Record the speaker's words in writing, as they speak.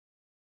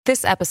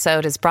This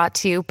episode is brought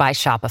to you by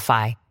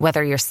Shopify.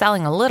 Whether you're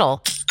selling a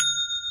little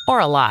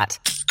or a lot,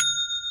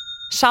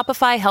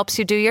 Shopify helps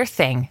you do your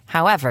thing,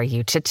 however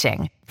you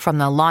cha-ching. From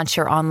the launch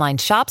your online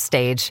shop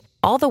stage,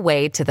 all the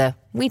way to the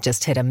we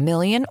just hit 1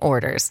 million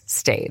orders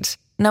stage.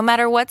 No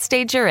matter what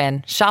stage you're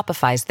in,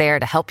 Shopify's there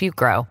to help you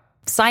grow.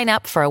 Sign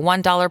up for a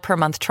 $1 per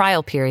month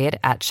trial period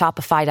at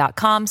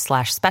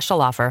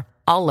shopify.com/special offer,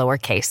 all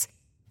lowercase.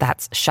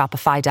 That's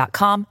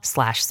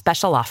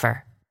shopify.com/special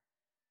offer.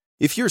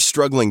 If you're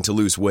struggling to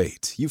lose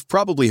weight, you've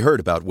probably heard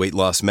about weight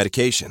loss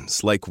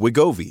medications like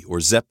Wegovy or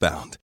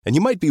Zepbound, and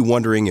you might be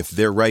wondering if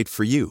they're right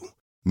for you.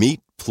 Meet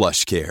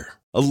PlushCare,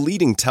 a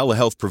leading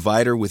telehealth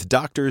provider with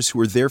doctors who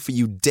are there for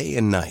you day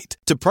and night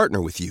to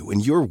partner with you in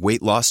your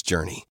weight loss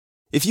journey.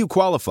 If you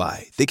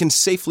qualify, they can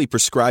safely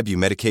prescribe you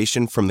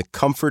medication from the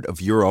comfort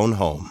of your own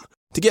home.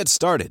 To get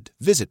started,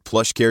 visit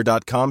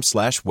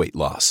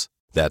plushcare.com/weightloss.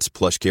 That's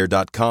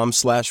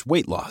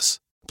plushcare.com/weightloss.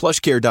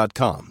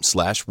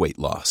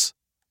 plushcare.com/weightloss.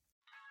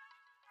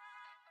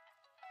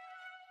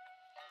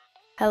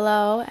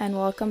 Hello and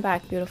welcome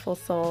back, beautiful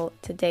soul,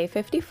 to day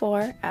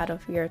 54 out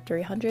of your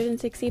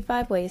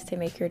 365 ways to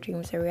make your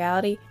dreams a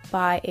reality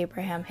by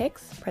Abraham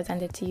Hicks,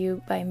 presented to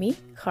you by me,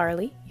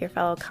 Carly, your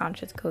fellow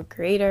conscious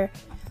co-creator.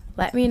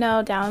 Let me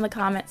know down in the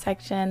comment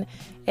section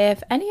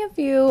if any of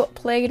you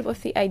played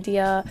with the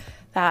idea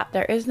that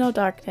there is no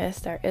darkness,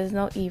 there is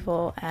no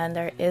evil, and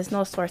there is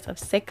no source of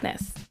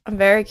sickness. I'm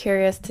very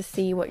curious to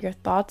see what your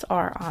thoughts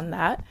are on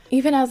that.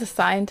 Even as a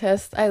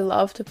scientist, I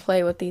love to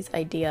play with these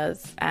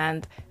ideas,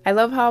 and I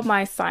love how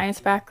my science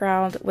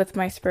background with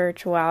my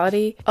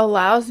spirituality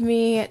allows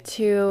me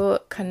to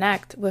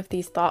connect with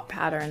these thought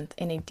patterns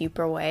in a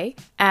deeper way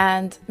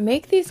and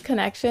make these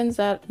connections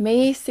that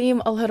may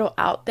seem a little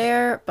out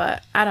there,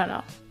 but I don't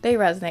know, they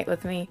resonate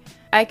with me.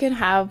 I can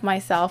have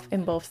myself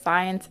in both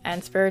science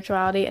and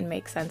spirituality and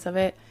make sense of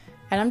it,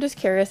 and I'm just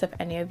curious if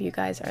any of you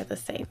guys are the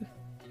same.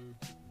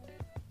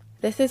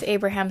 This is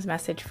Abraham's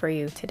message for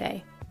you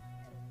today.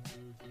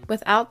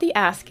 Without the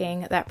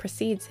asking that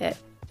precedes it,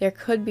 there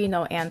could be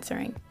no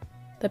answering.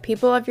 The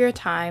people of your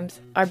times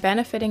are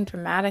benefiting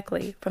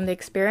dramatically from the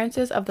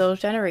experiences of those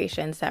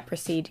generations that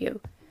precede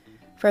you.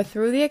 For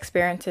through the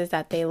experiences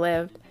that they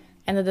lived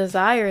and the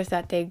desires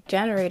that they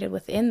generated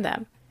within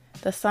them,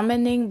 the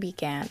summoning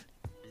began.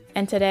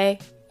 And today,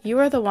 you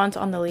are the ones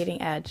on the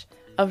leading edge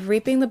of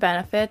reaping the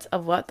benefits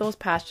of what those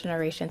past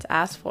generations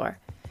asked for.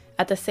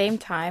 At the same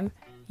time,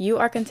 you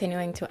are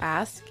continuing to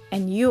ask,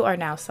 and you are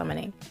now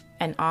summoning,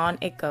 and on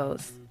it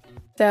goes.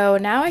 So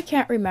now I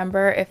can't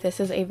remember if this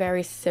is a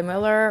very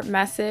similar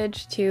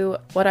message to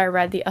what I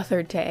read the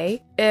other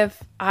day,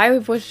 if I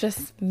was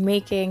just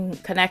making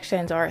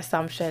connections or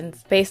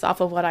assumptions based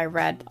off of what I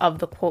read of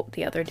the quote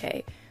the other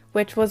day,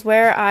 which was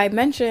where I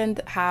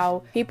mentioned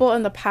how people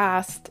in the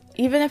past,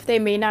 even if they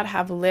may not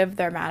have lived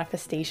their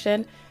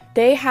manifestation,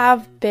 they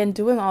have been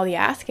doing all the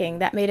asking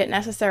that made it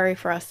necessary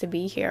for us to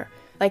be here.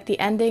 Like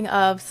the ending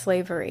of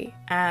slavery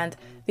and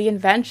the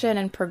invention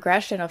and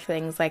progression of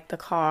things like the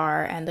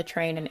car and the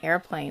train and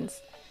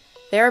airplanes.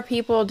 There are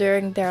people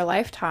during their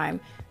lifetime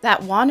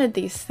that wanted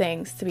these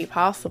things to be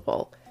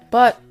possible,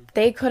 but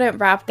they couldn't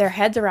wrap their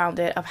heads around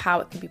it of how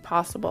it could be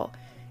possible.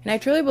 And I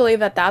truly believe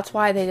that that's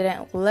why they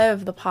didn't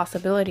live the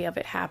possibility of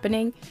it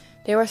happening.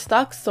 They were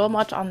stuck so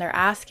much on their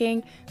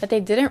asking that they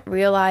didn't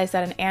realize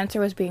that an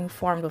answer was being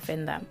formed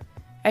within them.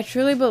 I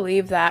truly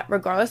believe that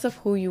regardless of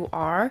who you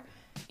are,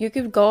 you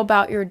could go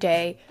about your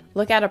day,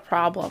 look at a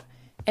problem,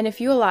 and if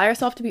you allow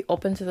yourself to be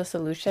open to the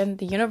solution,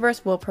 the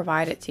universe will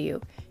provide it to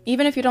you,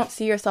 even if you don't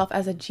see yourself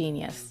as a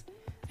genius.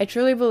 I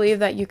truly believe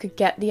that you could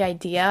get the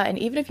idea, and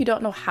even if you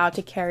don't know how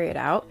to carry it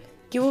out,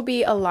 you will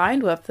be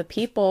aligned with the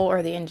people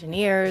or the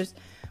engineers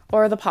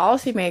or the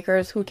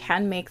policymakers who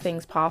can make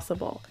things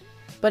possible.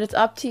 But it's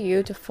up to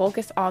you to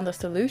focus on the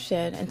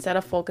solution instead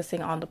of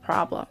focusing on the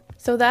problem.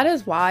 So that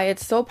is why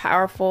it's so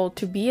powerful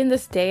to be in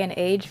this day and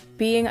age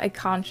being a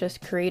conscious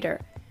creator.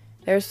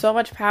 There's so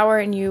much power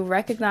in you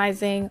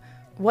recognizing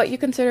what you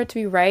consider to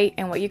be right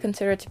and what you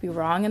consider to be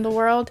wrong in the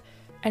world,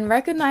 and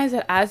recognize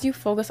that as you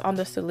focus on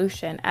the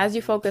solution, as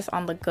you focus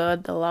on the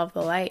good, the love,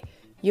 the light,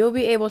 you'll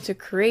be able to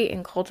create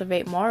and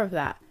cultivate more of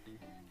that.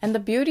 And the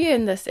beauty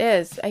in this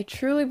is, I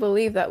truly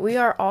believe that we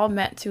are all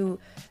meant to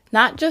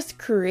not just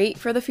create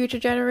for the future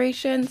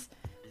generations,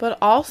 but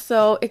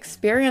also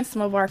experience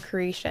some of our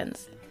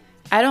creations.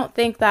 I don't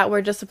think that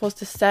we're just supposed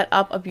to set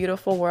up a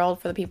beautiful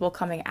world for the people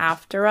coming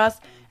after us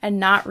and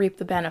not reap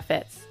the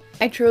benefits.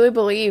 I truly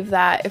believe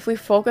that if we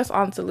focus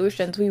on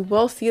solutions, we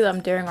will see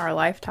them during our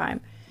lifetime.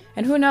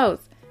 And who knows,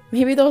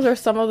 maybe those are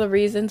some of the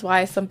reasons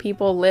why some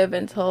people live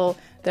until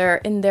they're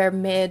in their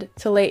mid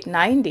to late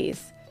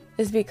 90s,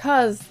 is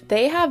because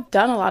they have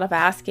done a lot of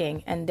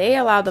asking and they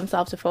allowed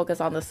themselves to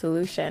focus on the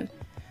solution.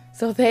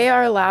 So they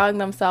are allowing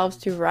themselves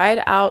to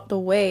ride out the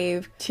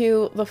wave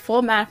to the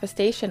full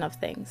manifestation of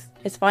things.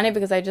 It's funny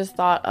because I just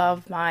thought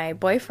of my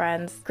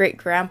boyfriend's great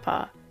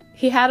grandpa.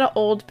 He had an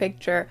old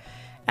picture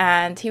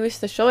and he used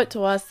to show it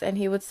to us and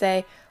he would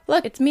say,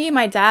 "Look, it's me,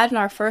 my dad, and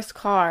our first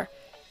car."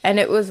 And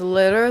it was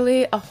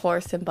literally a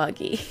horse and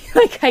buggy.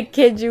 Like, I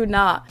kid you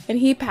not. And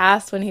he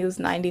passed when he was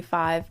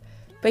 95.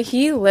 But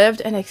he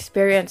lived and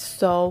experienced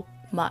so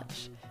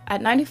much.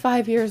 At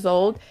 95 years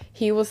old,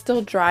 he was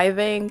still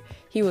driving.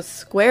 He was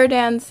square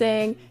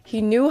dancing.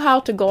 He knew how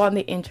to go on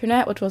the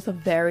internet, which was a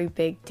very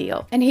big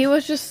deal. And he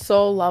was just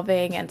so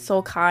loving and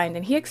so kind.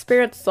 And he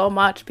experienced so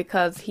much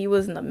because he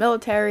was in the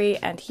military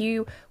and he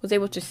was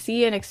able to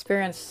see and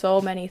experience so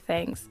many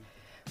things.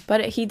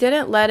 But he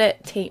didn't let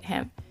it taint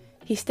him.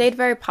 He stayed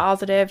very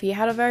positive. He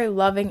had a very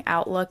loving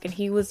outlook and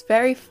he was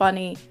very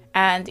funny.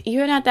 And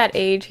even at that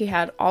age, he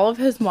had all of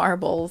his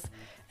marbles.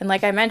 And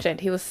like I mentioned,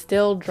 he was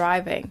still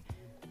driving.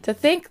 To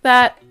think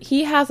that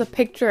he has a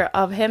picture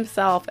of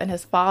himself and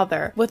his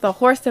father with a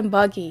horse and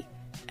buggy,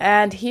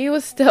 and he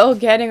was still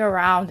getting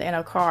around in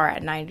a car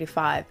at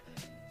 95.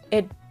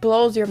 It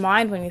blows your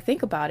mind when you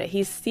think about it.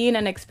 He's seen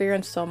and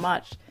experienced so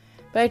much.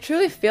 But I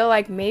truly feel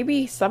like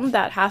maybe some of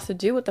that has to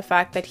do with the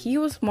fact that he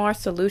was more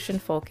solution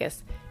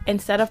focused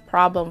instead of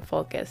problem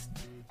focused.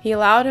 He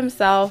allowed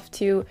himself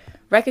to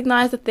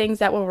recognize the things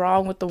that were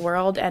wrong with the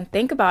world and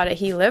think about it.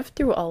 He lived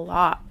through a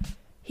lot.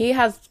 He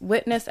has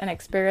witnessed and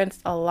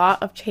experienced a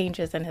lot of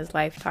changes in his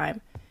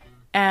lifetime.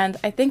 And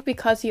I think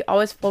because he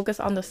always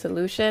focused on the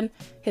solution,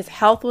 his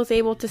health was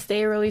able to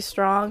stay really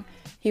strong.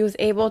 He was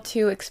able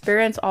to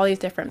experience all these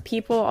different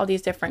people, all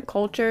these different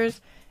cultures,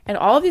 and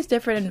all of these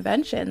different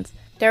inventions.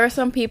 There are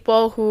some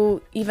people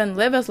who even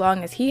live as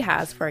long as he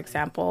has, for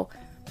example,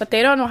 but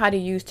they don't know how to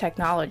use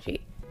technology.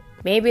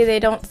 Maybe they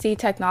don't see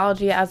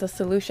technology as a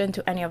solution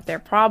to any of their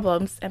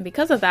problems, and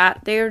because of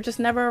that, they were just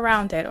never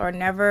around it or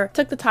never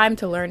took the time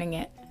to learning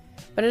it.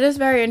 But it is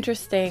very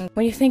interesting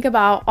when you think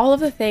about all of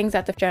the things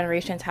that the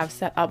generations have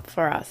set up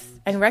for us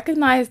and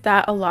recognize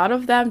that a lot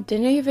of them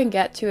didn't even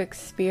get to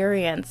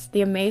experience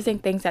the amazing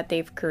things that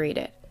they've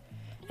created.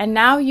 And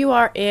now you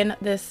are in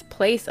this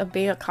place of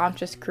being a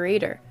conscious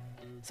creator.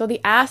 So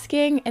the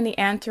asking and the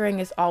answering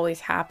is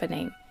always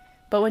happening.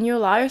 But when you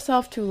allow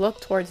yourself to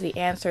look towards the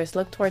answers,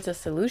 look towards the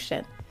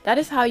solution, that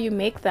is how you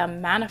make them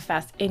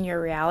manifest in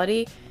your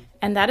reality.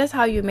 And that is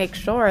how you make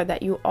sure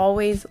that you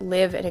always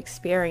live and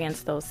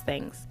experience those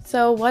things.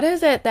 So what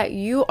is it that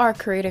you are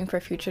creating for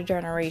future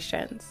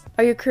generations?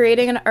 Are you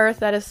creating an earth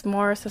that is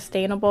more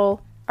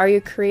sustainable? Are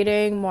you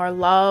creating more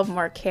love,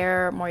 more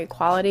care, more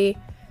equality?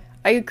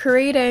 Are you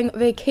creating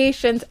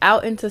vacations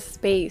out into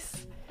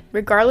space?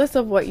 Regardless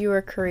of what you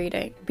are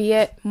creating, be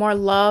it more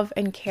love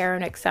and care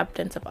and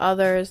acceptance of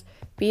others,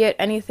 be it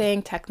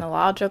anything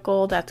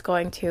technological that's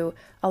going to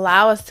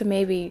allow us to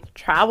maybe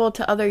travel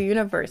to other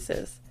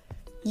universes.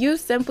 You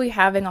simply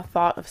having a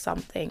thought of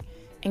something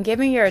and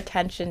giving your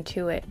attention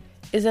to it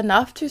is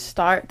enough to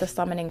start the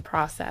summoning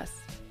process.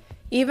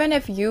 Even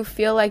if you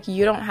feel like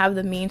you don't have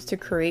the means to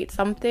create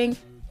something,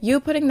 you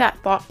putting that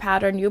thought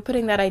pattern, you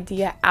putting that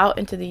idea out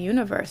into the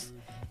universe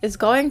is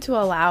going to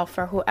allow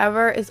for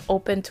whoever is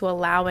open to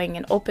allowing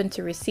and open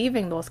to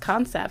receiving those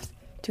concepts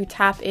to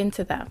tap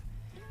into them.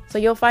 So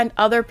you'll find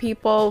other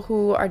people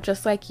who are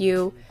just like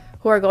you,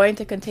 who are going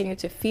to continue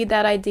to feed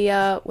that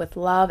idea with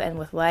love and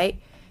with light.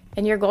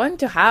 And you're going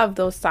to have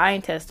those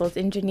scientists, those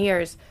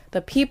engineers,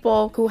 the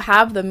people who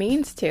have the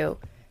means to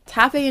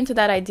tapping into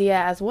that idea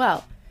as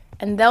well.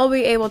 And they'll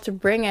be able to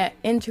bring it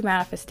into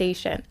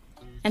manifestation.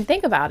 And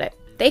think about it.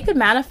 They could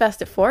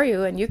manifest it for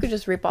you and you could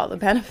just reap all the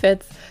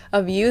benefits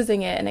of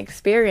using it and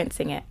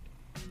experiencing it.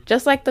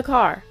 Just like the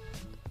car.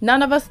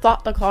 None of us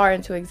thought the car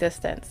into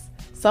existence.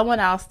 Someone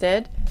else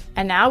did.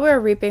 And now we're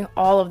reaping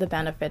all of the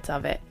benefits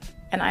of it.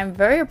 And I'm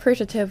very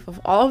appreciative of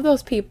all of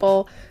those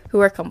people who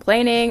are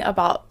complaining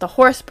about the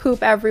horse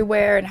poop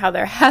everywhere and how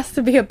there has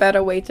to be a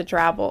better way to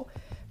travel.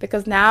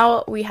 Because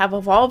now we have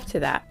evolved to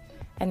that.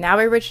 And now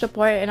we reached a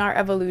point in our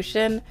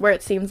evolution where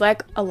it seems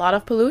like a lot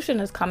of pollution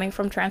is coming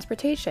from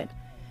transportation.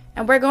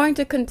 And we're going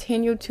to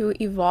continue to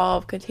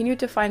evolve, continue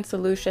to find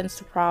solutions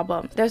to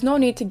problems. There's no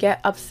need to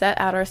get upset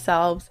at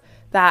ourselves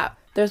that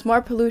there's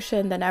more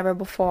pollution than ever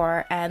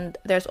before and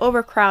there's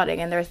overcrowding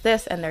and there's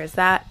this and there's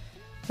that.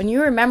 When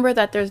you remember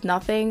that there's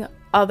nothing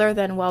other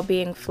than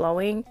well-being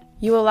flowing,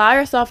 you allow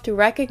yourself to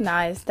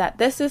recognize that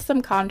this is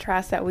some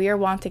contrast that we are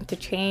wanting to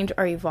change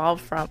or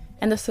evolve from.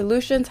 And the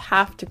solutions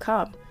have to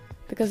come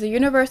because the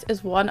universe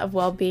is one of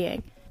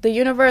well-being. The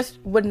universe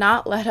would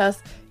not let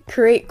us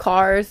create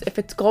cars if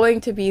it's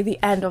going to be the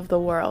end of the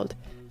world.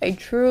 I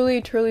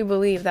truly, truly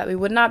believe that we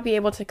would not be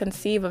able to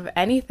conceive of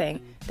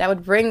anything that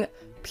would bring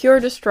pure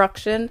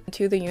destruction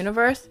to the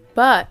universe.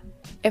 But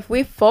if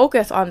we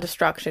focus on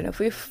destruction, if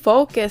we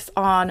focus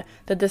on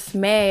the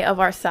dismay of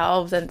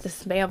ourselves and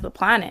dismay of the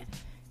planet,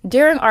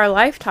 during our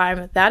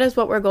lifetime, that is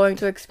what we're going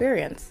to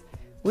experience.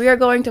 We are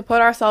going to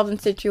put ourselves in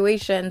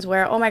situations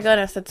where, oh my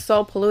goodness, it's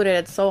so polluted,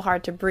 it's so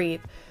hard to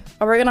breathe.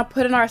 Or we're going to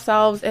put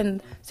ourselves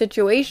in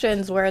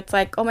situations where it's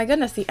like, oh my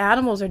goodness, the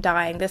animals are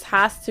dying. This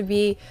has to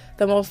be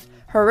the most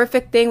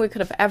horrific thing we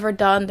could have ever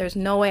done. There's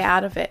no way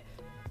out of it.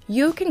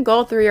 You can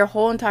go through your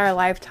whole entire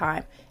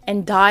lifetime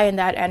and die in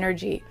that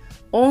energy,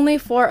 only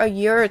for a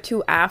year or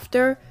two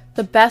after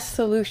the best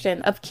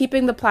solution of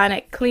keeping the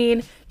planet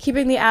clean,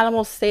 keeping the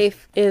animals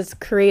safe is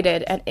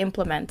created and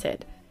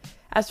implemented.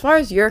 As far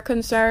as you're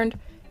concerned,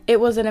 it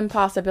was an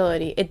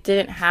impossibility. It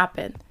didn't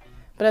happen.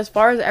 But as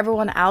far as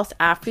everyone else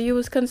after you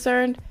was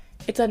concerned,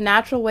 it's a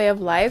natural way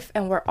of life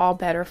and we're all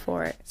better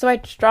for it. So I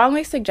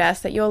strongly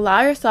suggest that you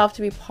allow yourself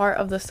to be part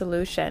of the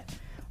solution.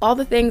 All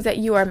the things that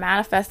you are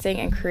manifesting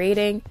and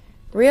creating,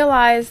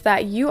 realize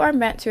that you are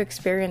meant to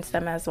experience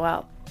them as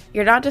well.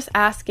 You're not just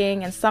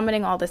asking and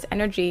summoning all this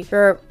energy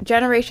for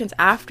generations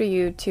after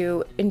you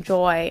to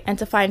enjoy and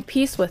to find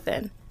peace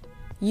within.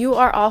 You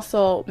are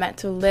also meant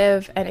to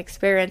live and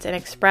experience and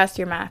express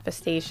your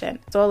manifestation.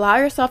 So allow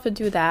yourself to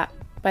do that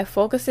by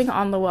focusing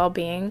on the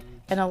well-being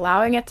and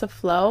allowing it to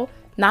flow,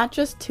 not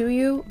just to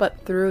you,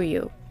 but through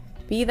you.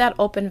 Be that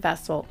open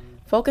vessel.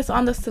 Focus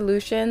on the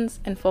solutions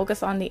and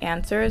focus on the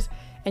answers,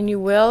 and you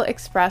will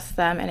express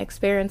them and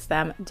experience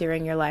them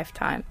during your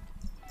lifetime.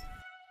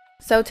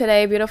 So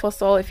today, beautiful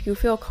soul, if you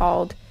feel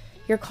called,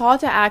 your call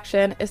to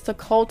action is to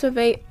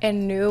cultivate a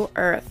new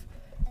earth.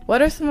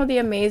 What are some of the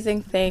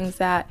amazing things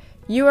that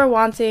you are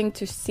wanting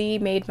to see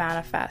made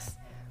manifest?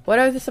 What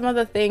are some of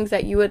the things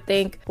that you would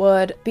think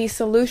would be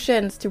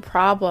solutions to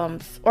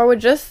problems or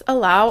would just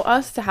allow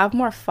us to have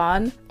more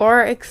fun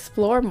or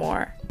explore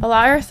more?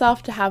 Allow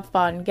yourself to have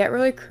fun. Get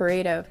really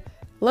creative.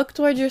 Look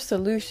towards your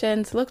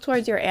solutions. Look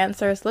towards your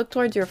answers. Look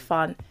towards your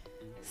fun.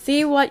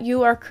 See what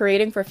you are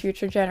creating for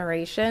future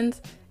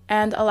generations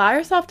and allow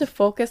yourself to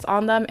focus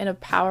on them in a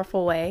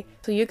powerful way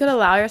so you can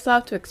allow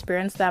yourself to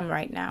experience them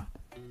right now.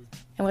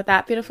 And with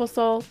that, beautiful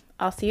soul,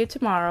 I'll see you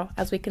tomorrow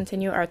as we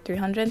continue our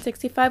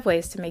 365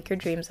 ways to make your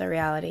dreams a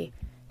reality.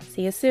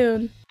 See you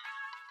soon.